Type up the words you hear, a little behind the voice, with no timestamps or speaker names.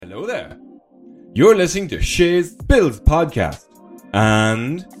Hello there. You're listening to Shay's Bills podcast.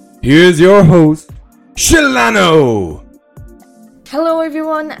 And here's your host, Shalano. Hello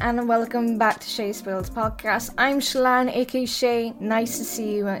everyone and welcome back to Shay's Bills podcast. I'm Shalan, aka Shay. Nice to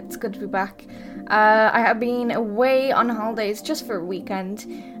see you. It's good to be back. I have been away on holidays just for a weekend.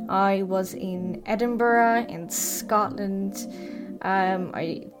 I was in Edinburgh, in Scotland.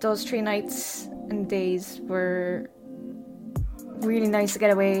 Those 3 nights and days were really nice to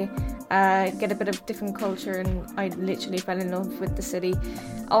get away, get a bit of different culture, and I literally fell in love with the city.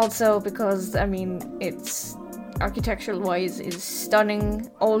 Also because, it's architectural wise is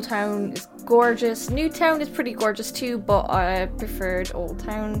stunning. Old Town is gorgeous. New Town is pretty gorgeous too, but I preferred Old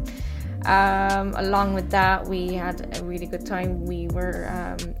Town. Along with that, we had a really good time. We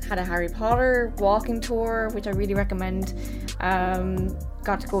had a Harry Potter walking tour, which I really recommend.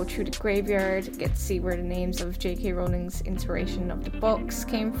 Got to go through the graveyard, get to see where the names of J.K. Rowling's inspiration of the books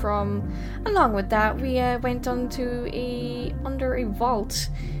came from. Along with that, we went on to Under a Vault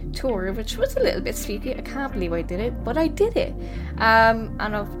tour, which was a little bit spooky. I can't believe I did it, but I did it. And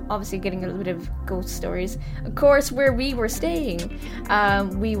obviously getting a little bit of ghost stories. Of course, where we were staying,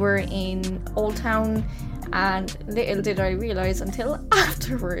 we were in Old Town, and little did I realise until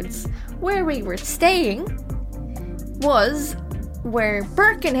afterwards, where we were staying was where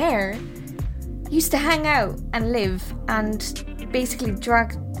Burke and Hare used to hang out and live and basically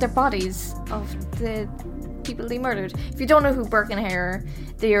drag their bodies of the people they murdered. If you don't know who Burke and Hare are,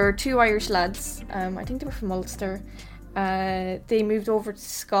 they are 2 Irish lads. I think they were from Ulster. They moved over to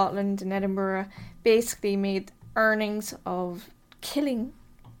Scotland and Edinburgh, basically made earnings of killing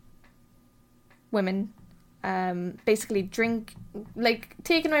women, basically taking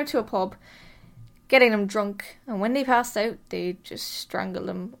them out to a pub, getting them drunk, and when they passed out, they just strangle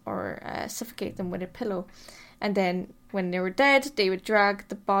them or suffocate them with a pillow. And then when they were dead, they would drag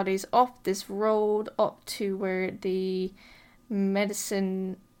the bodies up this road up to where the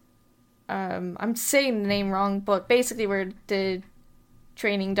medicine, I'm saying the name wrong, but basically where the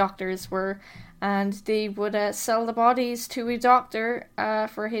training doctors were, and they would sell the bodies to a doctor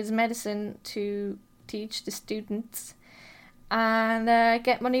for his medicine to teach the students and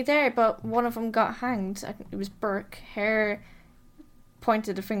get money there. But one of them got hanged. I think it was Burke. Hare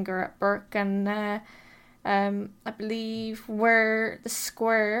pointed a finger at Burke, and I believe where the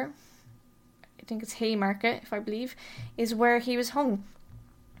square, I think it's Haymarket, if I believe, is where he was hung.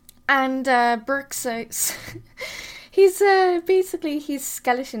 And Burke's he's basically his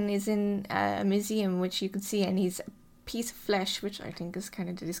skeleton is in a museum, which you can see, and he's a piece of flesh, which I think is kind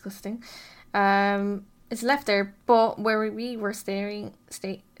of disgusting. It's left there, but where we were staying.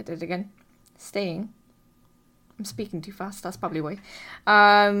 I'm speaking too fast, that's probably why.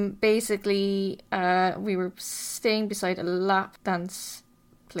 Basically, we were staying beside a lap dance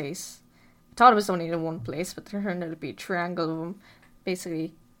place. I thought it was only in one place, but there turned out to be a triangle of them.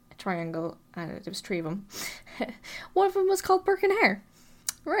 Basically, a triangle, and there was 3 of them. One of them was called Burke and Hare.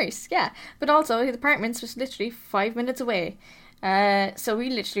 Right, yeah. But also, his apartments was literally 5 minutes away. So we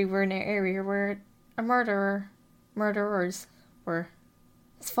literally were in an area where a murderers were.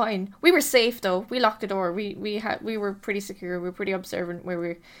 It's fine. We were safe though. We locked the door. We were pretty secure. We were pretty observant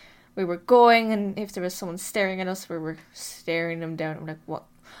where we were going, and if there was someone staring at us, we were staring them down. I'm like,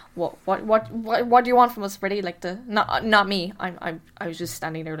 what do you want from us, Freddie? Like not me. I was just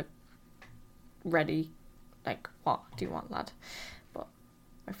standing there like ready. Like, what do you want, lad? But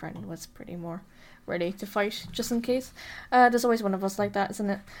my friend was pretty more ready to fight, just in case. There's always one of us like that, isn't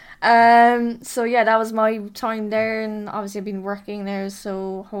it? So yeah, that was my time there, and obviously I've been working there,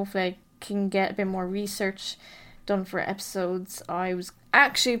 so hopefully I can get a bit more research done for episodes. I was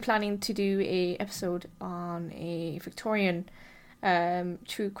actually planning to do a episode on a Victorian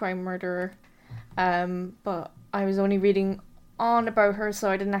true crime murderer, but I was only reading on about her, so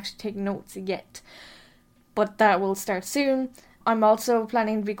I didn't actually take notes yet, but that will start soon. I'm also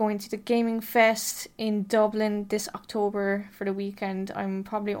planning to be going to the Gaming Fest in Dublin this October for the weekend. I'm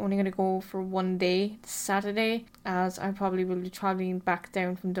probably only going to go for one day, Saturday, as I probably will be travelling back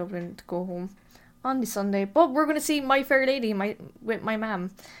down from Dublin to go home on the Sunday. But we're going to see My Fair Lady with my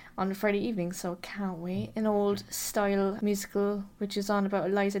mum on the Friday evening, so can't wait. An old style musical which is on about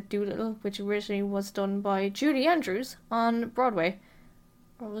Eliza Doolittle, which originally was done by Julie Andrews on Broadway.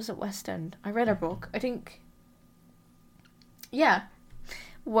 Or was it West End? I read her book. I think... yeah,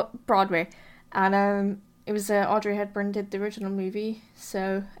 Broadway, and it was Audrey Hepburn did the original movie,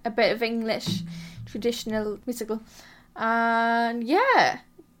 so a bit of English traditional musical, and yeah,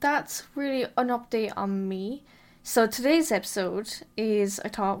 that's really an update on me. So today's episode is, I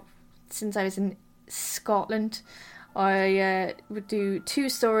thought, since I was in Scotland, I would do 2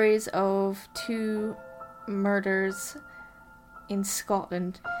 stories of 2 murders in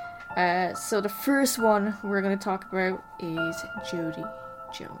Scotland. So the first one we're going to talk about is Jodi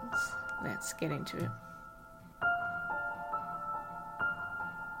Jones. Let's get into it.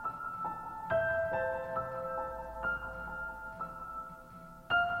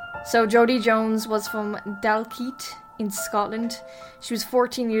 So Jodi Jones was from Dalkeith in Scotland. She was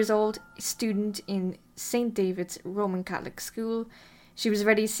 14 years old, a student in St. David's Roman Catholic School. She was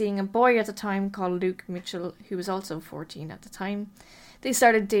already seeing a boy at the time called Luke Mitchell, who was also 14 at the time. They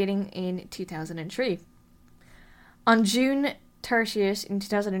started dating in 2003. On June 30th in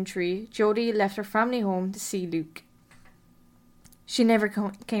 2003, Jodi left her family home to see Luke. She never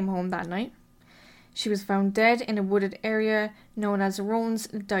came home that night. She was found dead in a wooded area known as Roan's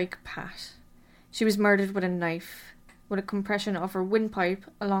Dyke Pat. She was murdered with a knife, with a compression of her windpipe.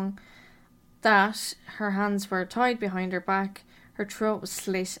 Along that, her hands were tied behind her back, her throat was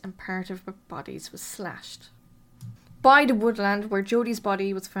slit, and part of her body was slashed. By the woodland where Jodi's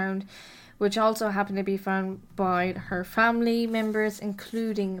body was found, which also happened to be found by her family members,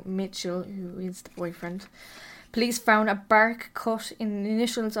 including Mitchell, who is the boyfriend, police found a bark cut in the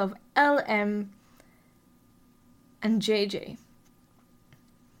initials of LM and JJ,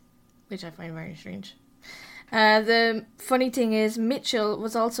 which I find very strange. The funny thing is, Mitchell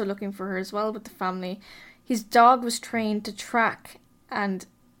was also looking for her as well with the family. His dog was trained to track, and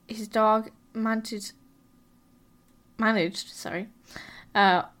his dog managed to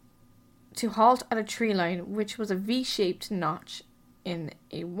halt at a tree line, which was a V-shaped notch in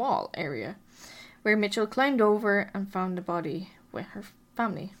a wall area, where Mitchell climbed over and found the body with her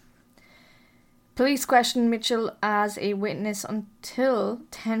family. Police questioned Mitchell as a witness until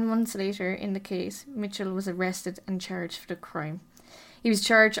 10 months later in the case, Mitchell was arrested and charged for the crime. He was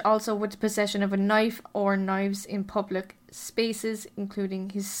charged also with possession of a knife or knives in public spaces,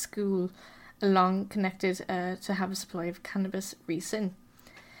 including his school, along connected to have a supply of cannabis resin.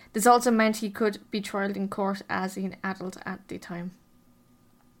 This also meant he could be trialled in court as an adult at the time.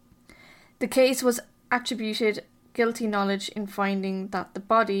 The case was attributed guilty knowledge in finding that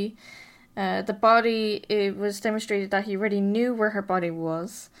it was demonstrated that he already knew where her body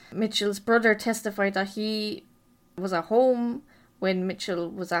was. Mitchell's brother testified that he was at home when Mitchell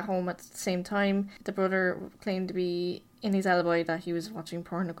was at home at the same time. The brother claimed to be in his alibi that he was watching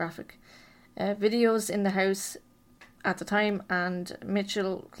pornographic videos in the house at the time, and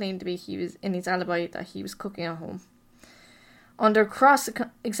Mitchell claimed to be he was in his alibi that he was cooking at home. Under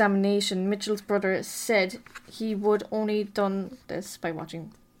cross-examination, Mitchell's brother said he would only done this by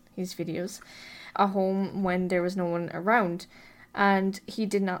watching his videos at home when there was no one around, and he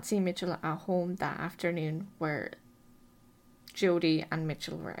did not see Mitchell at home that afternoon where Jodi and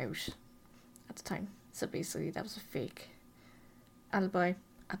Mitchell were out at the time. So basically that was a fake alibi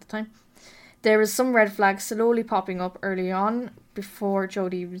at the time. There was some red flags slowly popping up early on before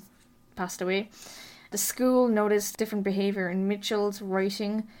Jodi passed away. The school noticed different behaviour in Mitchell's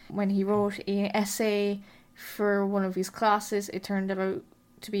writing. When he wrote an essay for one of his classes, it turned out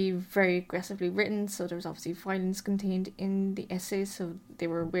to be very aggressively written, so there was obviously violence contained in the essay, so they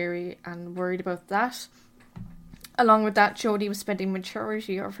were wary and worried about that. Along with that, Jodi was spending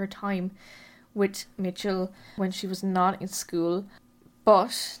majority of her time with Mitchell when she was not in school,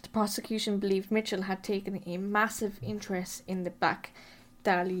 but the prosecution believed Mitchell had taken a massive interest in the Black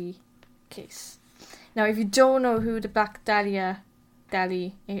Dahlia case. Now, if you don't know who the Black Dahlia,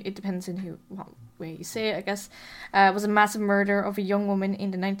 it depends on what way you say it, I guess, was a massive murder of a young woman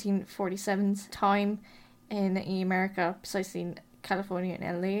in the 1947 time in America, precisely in California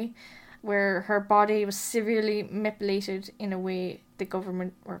and LA, where her body was severely mutilated in a way the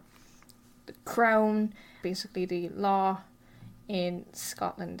government, or the Crown, basically the law in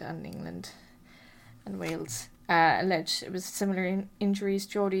Scotland and England and Wales, alleged it was similar injuries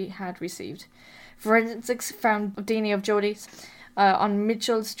Jodi had received. Forensics found DNA of Jodi's on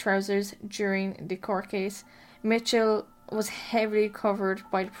Mitchell's trousers during the court case. Mitchell was heavily covered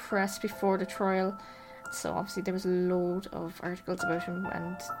by the press before the trial, so obviously there was a load of articles about him,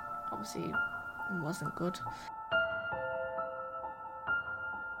 and obviously it wasn't good.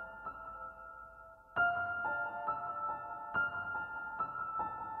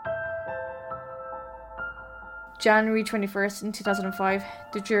 January 21st in 2005,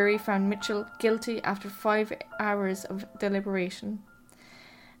 the jury found Mitchell guilty after 5 hours of deliberation.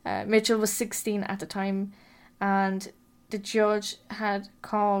 Mitchell was 16 at the time, and the judge had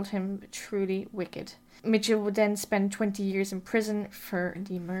called him truly wicked. Mitchell would then spend 20 years in prison for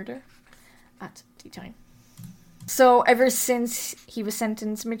the murder at the time. So ever since he was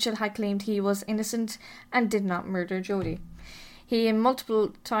sentenced, Mitchell had claimed he was innocent and did not murder Jodie. He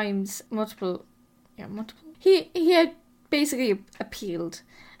He had basically appealed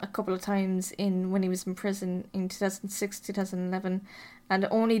a couple of times when he was in prison in 2006, 2011, and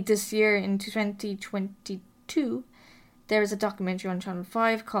only this year in 2022 there is a documentary on Channel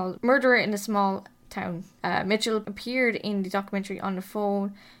 5 called Murderer in a Small Town. Mitchell appeared in the documentary on the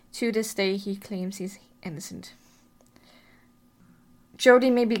phone. To this day, he claims he's innocent.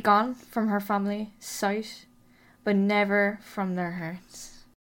 Jodie may be gone from her family sight, but never from their hearts.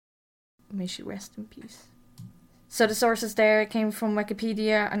 May she rest in peace. So the sources there came from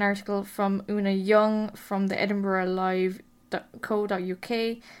Wikipedia, an article from Una Young from the Edinburgh Live.co.uk,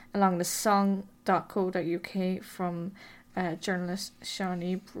 along the song.co.uk from journalist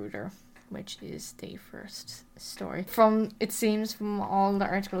Shawnee Bruder, which is the first story. It seems from all the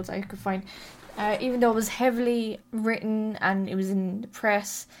articles I could find, even though it was heavily written and it was in the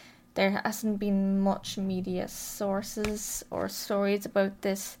press, there hasn't been much media sources or stories about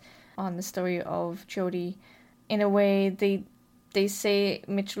this on the story of Jodie. In a way, they say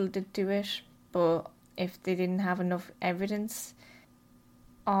Mitchell did do it, but if they didn't have enough evidence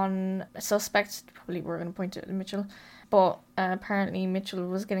on suspects, probably were going to point it at Mitchell. But apparently Mitchell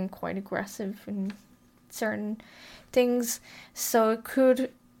was getting quite aggressive in certain things. So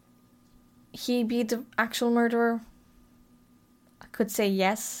could he be the actual murderer? I could say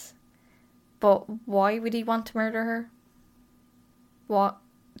yes. But why would he want to murder her? What?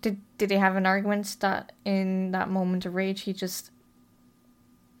 Did they have an argument that in that moment of rage he just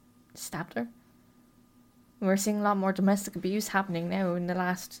stabbed her? We're seeing a lot more domestic abuse happening now in the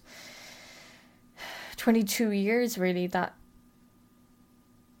last 22 years, really, that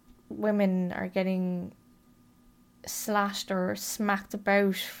women are getting slashed or smacked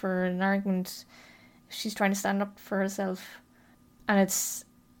about for an argument. She's trying to stand up for herself, and it's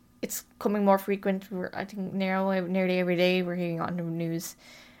coming more frequent. I think nearly every day we're hearing on the news,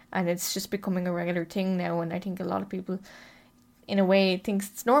 and it's just becoming a regular thing now. And I think a lot of people, in a way, thinks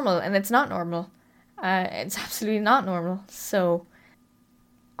it's normal, and it's not normal. It's absolutely not normal. So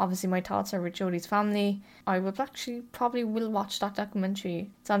obviously my thoughts are with Jodie's family. I will probably will watch that documentary.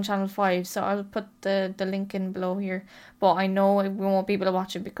 It's on Channel 5, so I'll put the link in below here. But I know we won't be able to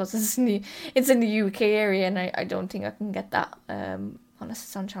watch it because it's in the UK area, and I don't think I can get that unless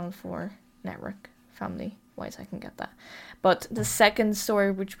it's on Channel 4 network family wise. I can get that. But the second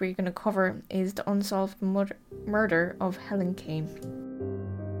story which we're going to cover is the unsolved murder of Helen Kane.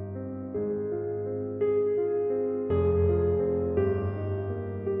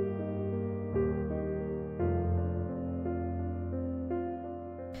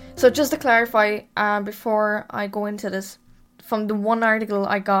 So just to clarify, before I go into this, from the one article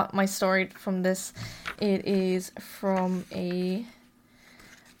I got my story from this, it is from a...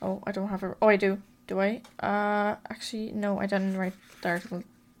 Oh, I don't have a... Oh, I do. Do I? Actually, no, I didn't write the article.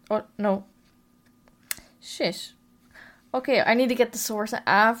 Oh, no. Shit. Okay, I need to get the source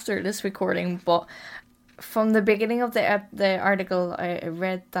after this recording, but from the beginning of the article, I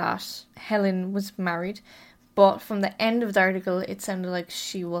read that Helen was married. But from the end of the article, it sounded like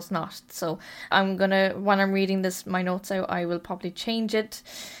she was not. So when I'm reading my notes out, I will probably change it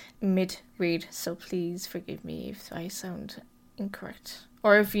mid-read. So please forgive me if I sound incorrect.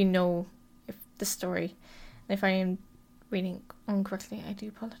 Or if you know the story. And if I am reading incorrectly, I do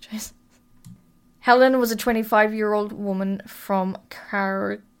apologise. Helen was a 25-year-old woman from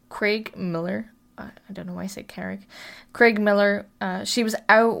Craigmillar. I don't know why I say Craigmillar. She was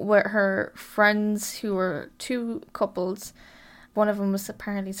out with her friends who were two couples. One of them was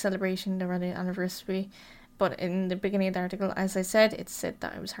apparently celebrating their wedding anniversary. But in the beginning of the article, as I said, it said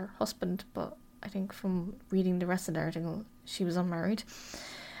that it was her husband. But I think from reading the rest of the article, she was unmarried.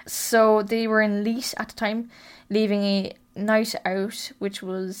 So they were in Leith at the time, leaving a night out, which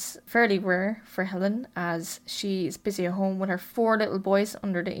was fairly rare for Helen, as she is busy at home with her 4 little boys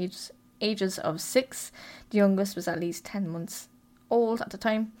under the ages of 6. The youngest was at least 10 months old at the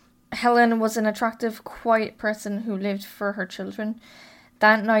time. Helen was an attractive, quiet person who lived for her children.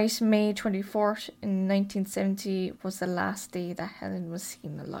 That night, May 24th in 1970, was the last day that Helen was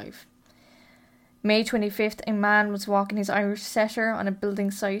seen alive. May 25th, a man was walking his Irish setter on a building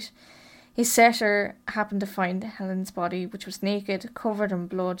site. His setter happened to find Helen's body, which was naked, covered in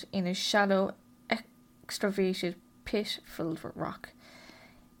blood, in a shallow, excavated pit filled with rock.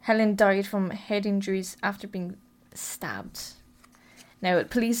 Helen died from head injuries after being stabbed. Now,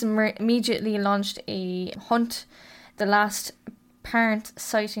 police immediately launched a hunt. The last apparent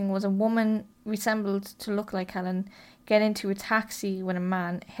sighting was a woman resembled to look like Helen get into a taxi with a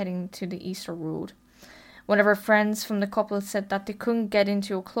man heading to the Easter Road. One of her friends from the couple said that they couldn't get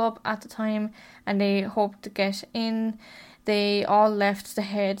into a club at the time and they hoped to get in. They all left to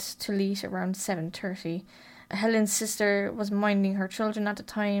head to Leith around 7:30. Helen's sister was minding her children at the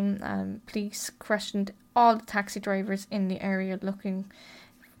time. Police questioned all the taxi drivers in the area looking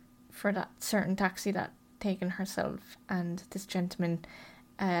for that certain taxi that taken herself and this gentleman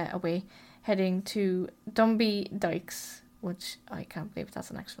away, heading to Dunby Dykes, which I can't believe that's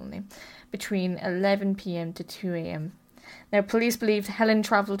an actual name, between 11 p.m. to 2 a.m. Now, police believed Helen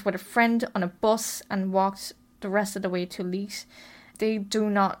travelled with a friend on a bus and walked the rest of the way to Leith. They do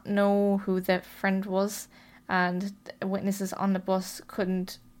not know who the friend was, and witnesses on the bus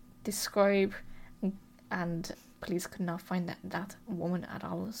couldn't describe, and police could not find that woman at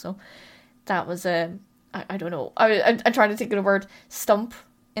all. So that was I don't know. I'm trying to think of the word stump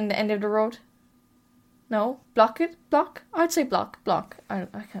in the end of the road. No, block. I'd say block.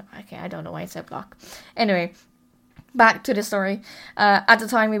 I don't know why I said block. Anyway, back to the story. At the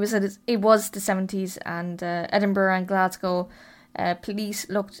time, it was the 70s, and Edinburgh and Glasgow police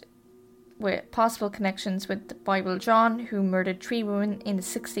looked with possible connections with Bible John, who murdered 3 women in the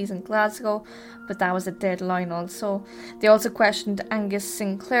 60s in Glasgow, but that was a dead line also. They also questioned Angus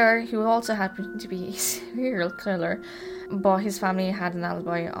Sinclair, who also happened to be a serial killer, but his family had an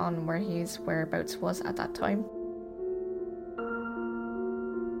alibi on where his whereabouts was at that time.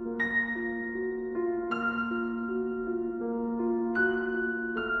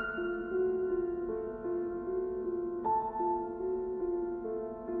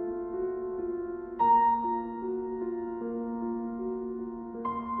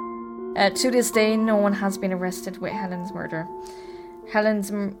 To this day, no one has been arrested with Helen's murder.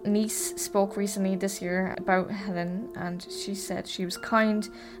 Helen's niece spoke recently this year about Helen, and she said she was kind,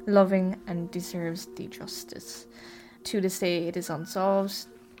 loving, and deserves the justice. To this day, it is unsolved,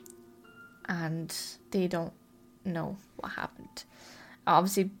 and they don't know what happened.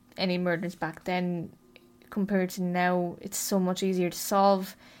 Obviously, any murders back then, compared to now, it's so much easier to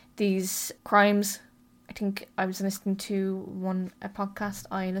solve these crimes. I think I was listening to a podcast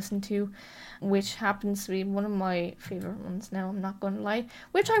I listened to, which happens to be one of my favourite ones now, I'm not going to lie,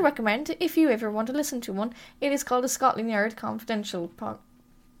 which I recommend if you ever want to listen to one. It is called the Scotland Yard Confidential,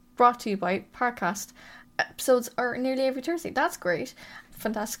 brought to you by Parcast. Episodes are nearly every Thursday. That's great.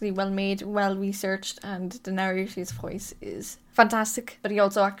 Fantastically well made, well researched, and the narrator's voice is fantastic. But he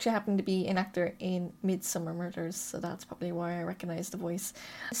also actually happened to be an actor in Midsummer Murders, so that's probably why I recognise the voice.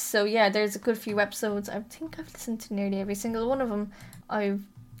 So yeah, there's a good few episodes. I think I've listened to nearly every single one of them. I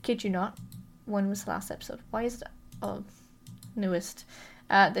kid you not. When was the last episode? Why is it? Oh, newest.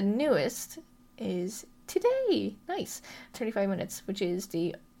 The newest is today. Nice. 35 minutes, which is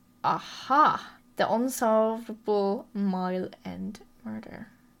the Unsolvable Mile End Murder.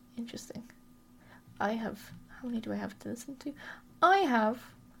 Interesting. How many do I have to listen to? I have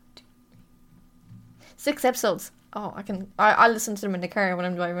 6 episodes. Oh, I listen to them in the car when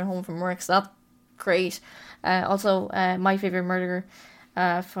I'm driving home from work, so that's great. Also, My Favourite Murder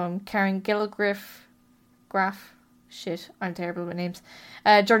from Karen Gilgriff. Shit, I'm terrible with names.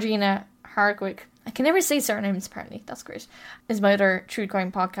 Georgina Hardwick. I can never say surnames, apparently. That's great. Is my other true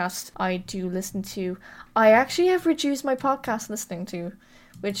crime podcast I do listen to. I actually have reduced my podcast listening to,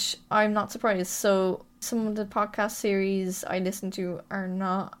 which I'm not surprised. So some of the podcast series I listen to are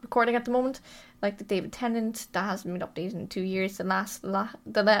not recording at the moment, like the David Tennant that hasn't been updated in 2 years. The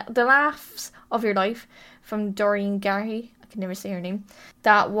Laughs of Your Life from Doreen Garry. I can never say her name.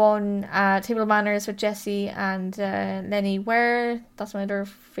 That one, Table Manners with Jessie and Lenny Ware. That's my other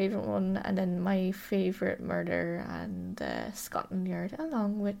favourite one. And then My Favourite Murder and Scotland Yard,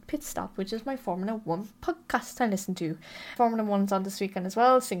 along with Pit Stop, which is my Formula 1 podcast I listen to. Formula 1's on this weekend as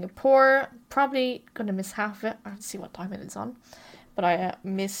well. Singapore. Probably going to miss half of it. I have to see what time it is on. But I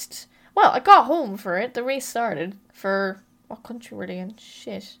missed... Well, I got home for it. The race started for... What country were they in?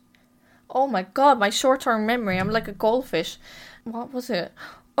 Shit. Oh my god, my short-term memory. I'm like a goldfish. What was it?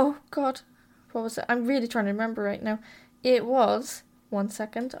 Oh god. What was it? I'm really trying to remember right now. It was... 1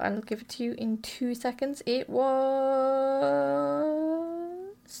 second. I'll give it to you in 2 seconds. It was...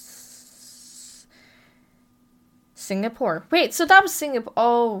 Singapore. Wait, so that was Singapore.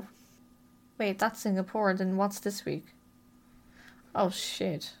 Oh. Wait, that's Singapore. Then what's this week? Oh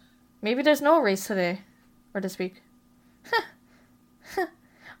shit. Maybe there's no race today. Or this week.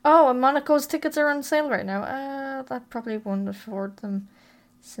 Oh, and Monaco's tickets are on sale right now. That probably won't afford them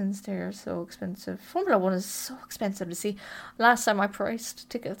since they're so expensive. Formula 1 is so expensive to see. Last time I priced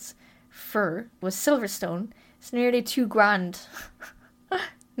tickets was Silverstone. It's nearly $2,000.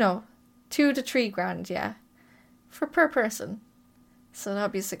 No, 2 to 3 grand, yeah. Per person. So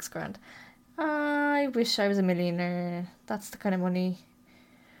that'd be $6,000. I wish I was a millionaire. That's the kind of money.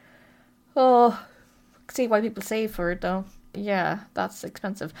 Oh, I can see why people save for it though. Yeah, that's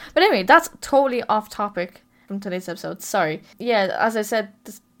expensive. But anyway, that's totally off topic from today's episode. Sorry. Yeah, as I said,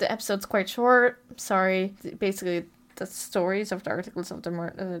 the episode's quite short. Sorry. Basically, the stories of the articles of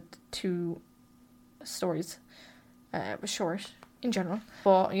the two stories was short in general.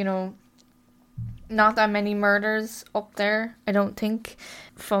 But, you know, not that many murders up there, I don't think.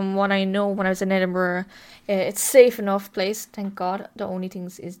 From what I know, when I was in Edinburgh, it's a safe enough place, thank God. The only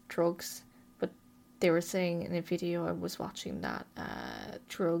things is drugs. But they were saying in a video I was watching that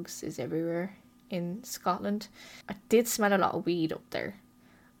drugs is everywhere in Scotland. I did smell a lot of weed up there,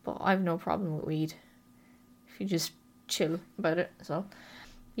 but I have no problem with weed if you just chill about it. So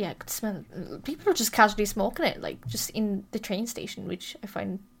yeah, I could smell it. People are just casually smoking it, like just in the train station, which I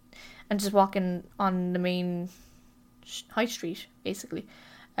find, and just walking on the main high street, basically.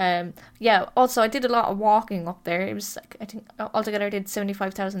 Yeah, also I did a lot of walking up there. It was like, I think altogether I did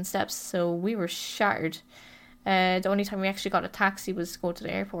 75,000 steps, so we were shattered. The only time we actually got a taxi was to go to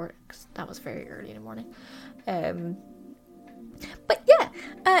the airport, because that was very early in the morning. But yeah,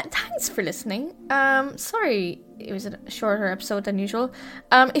 thanks for listening. Sorry it was a shorter episode than usual.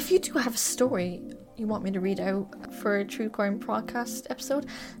 If you do have a story you want me to read out for a True Crime podcast episode,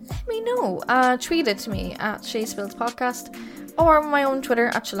 let me know. Tweet it to me at Shay Spills Podcast or my own Twitter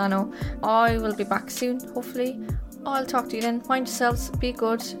at Chilano. I will be back soon, hopefully. I'll talk to you then. Mind yourselves, be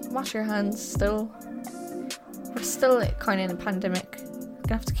good, wash your hands still. We're still kind of in a pandemic.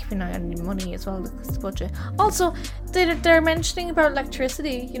 Gonna have to keep an eye on your money as well, because the budget. Also, they're mentioning about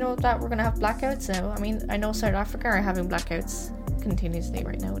electricity, you know, that we're gonna have blackouts now. I mean, I know South Africa are having blackouts continuously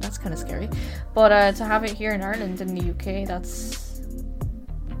right now. That's kind of scary. But to have it here in Ireland and the UK, that's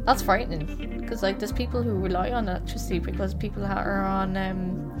frightening. Because like there's people who rely on electricity because people are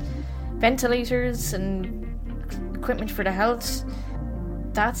on ventilators and equipment for the health.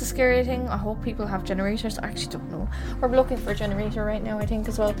 That's a scary thing. I hope people have generators. I actually don't know. We're looking for a generator right now, I think,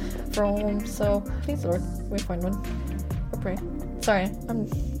 as well, for home. So please, Lord, we find one. Or pray. Sorry, I'm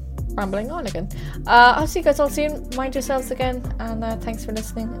rambling on again. I'll see you guys all soon. Mind yourselves again, and thanks for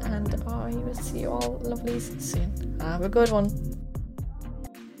listening. And I will see you all lovelies soon. Have a good one.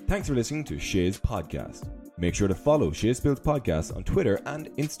 Thanks for listening to Shay's Podcast. Make sure to follow Shay Spills Podcast on Twitter and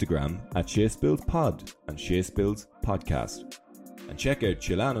Instagram at Shay Spills Pod and Shay Spills Podcast. And check out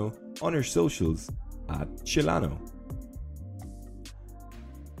Chilano on her socials at Chilano.